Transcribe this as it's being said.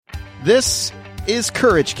This is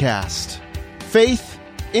Courage Cast. Faith,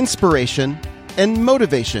 inspiration, and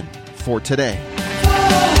motivation for today.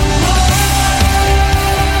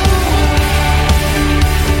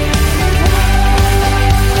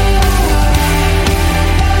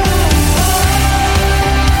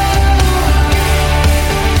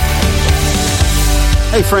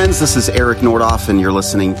 Hey friends, this is Eric Nordoff, and you're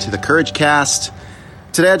listening to the Courage Cast.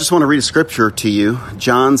 Today I just want to read a scripture to you.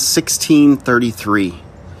 John 16:33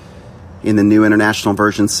 in the New International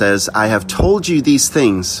Version says, I have told you these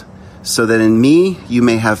things so that in me you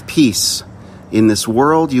may have peace. In this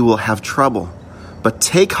world you will have trouble, but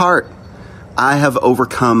take heart, I have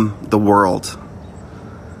overcome the world.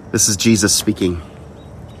 This is Jesus speaking.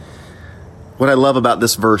 What I love about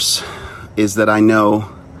this verse is that I know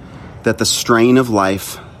that the strain of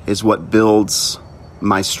life is what builds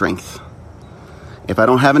my strength. If I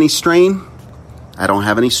don't have any strain, I don't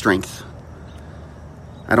have any strength.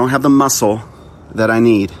 I don't have the muscle that I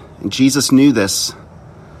need. And Jesus knew this.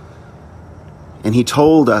 And he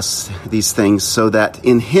told us these things so that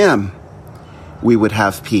in him we would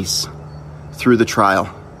have peace through the trial,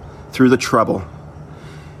 through the trouble.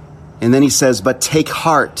 And then he says, but take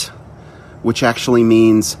heart, which actually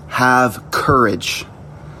means have courage.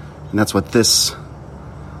 And that's what this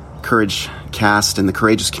Courage Cast and the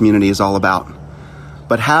Courageous Community is all about.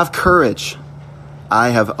 But have courage.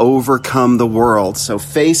 I have overcome the world. So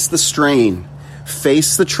face the strain,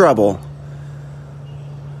 face the trouble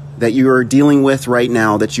that you are dealing with right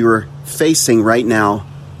now, that you are facing right now,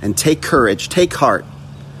 and take courage, take heart,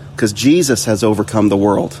 because Jesus has overcome the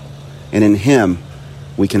world, and in him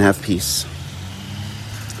we can have peace.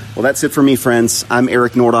 Well, that's it for me, friends. I'm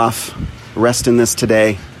Eric Nordoff. Rest in this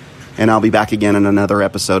today, and I'll be back again in another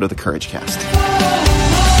episode of the Courage Cast.